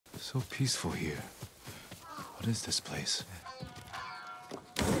So peaceful here. What is this place?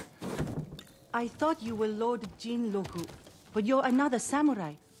 I thought you were Lord Jinroku, but you're another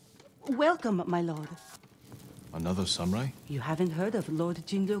samurai. Welcome, my lord. Another samurai? You haven't heard of Lord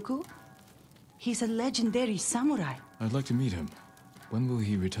Jinroku? He's a legendary samurai. I'd like to meet him. When will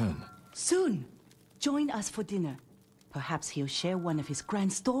he return? Soon. Join us for dinner. Perhaps he'll share one of his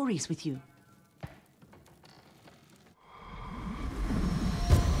grand stories with you.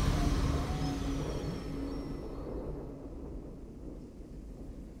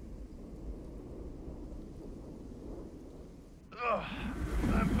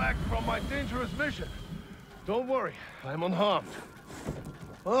 I'm back from my dangerous mission. Don't worry, I'm unharmed.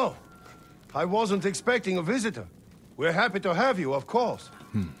 Oh, I wasn't expecting a visitor. We're happy to have you, of course.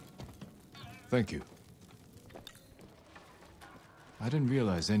 Thank you. I didn't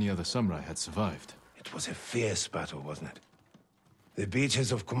realize any other samurai had survived. It was a fierce battle, wasn't it? The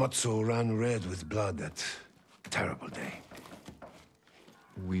beaches of Komatsu ran red with blood that terrible day.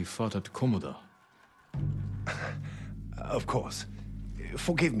 We fought at Komoda. Of course.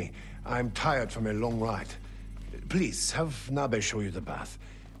 Forgive me, I'm tired from a long ride. Please, have Nabe show you the bath.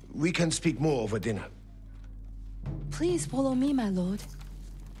 We can speak more over dinner. Please follow me, my lord.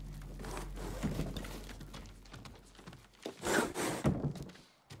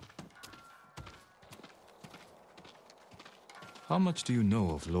 How much do you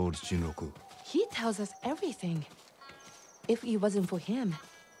know of Lord Jinroku? He tells us everything. If it wasn't for him,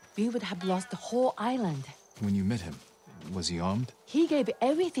 we would have lost the whole island. When you met him, was he armed? He gave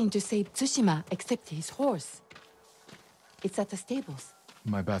everything to save Tsushima except his horse. It's at the stables.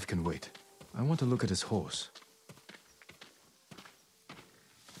 My bath can wait. I want to look at his horse.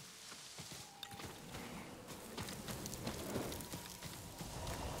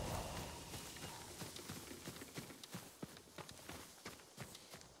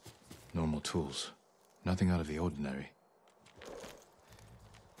 Normal tools. Nothing out of the ordinary.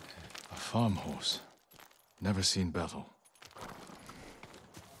 A farm horse. Never seen battle.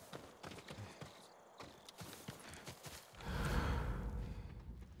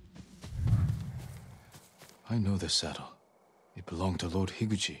 I know this saddle. It belonged to Lord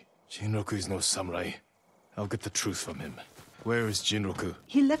Higuchi. Jinroku is no samurai. I'll get the truth from him. Where is Jinroku?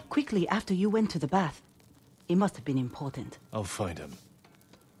 He left quickly after you went to the bath. It must have been important. I'll find him.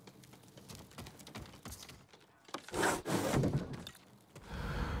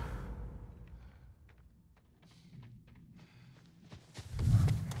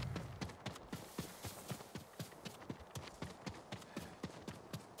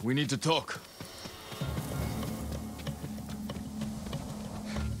 We need to talk.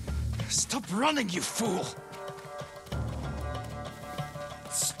 Stop running, you fool!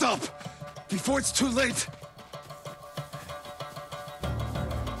 Stop! Before it's too late!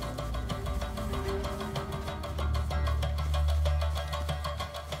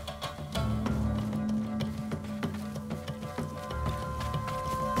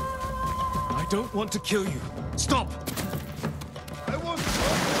 I don't want to kill you. Stop! I was...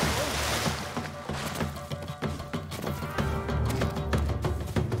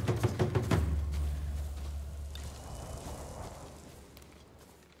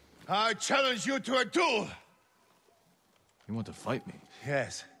 I challenge you to a duel! You want to fight me?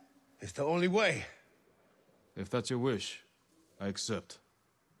 Yes, it's the only way. If that's your wish, I accept.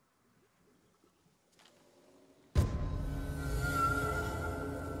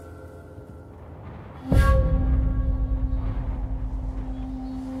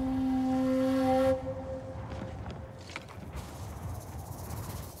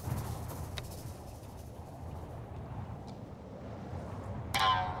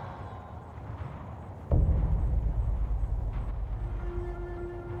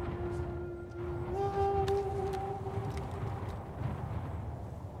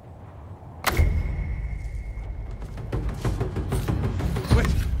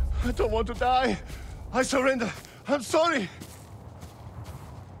 I don't want to die. I surrender. I'm sorry.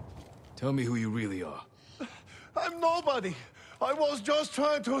 Tell me who you really are. I'm nobody. I was just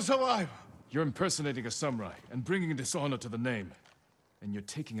trying to survive. You're impersonating a samurai and bringing dishonor to the name. And you're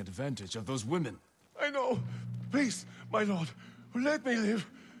taking advantage of those women. I know. Please, my lord, let me live.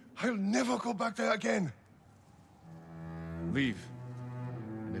 I'll never go back there again. Leave.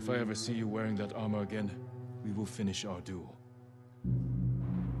 And if I ever see you wearing that armor again, we will finish our duel.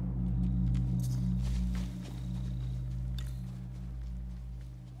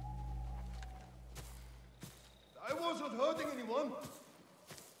 I wasn't hurting anyone.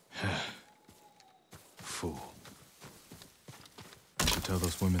 Fool. I should tell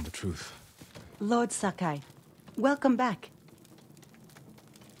those women the truth. Lord Sakai, welcome back.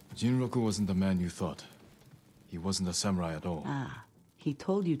 Jinroku wasn't the man you thought. He wasn't a samurai at all. Ah, he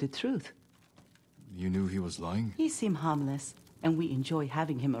told you the truth. You knew he was lying? He seemed harmless, and we enjoy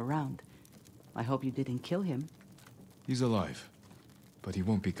having him around. I hope you didn't kill him. He's alive, but he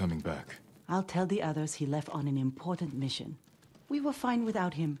won't be coming back. I'll tell the others he left on an important mission. We were fine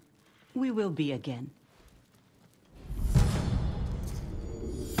without him. We will be again.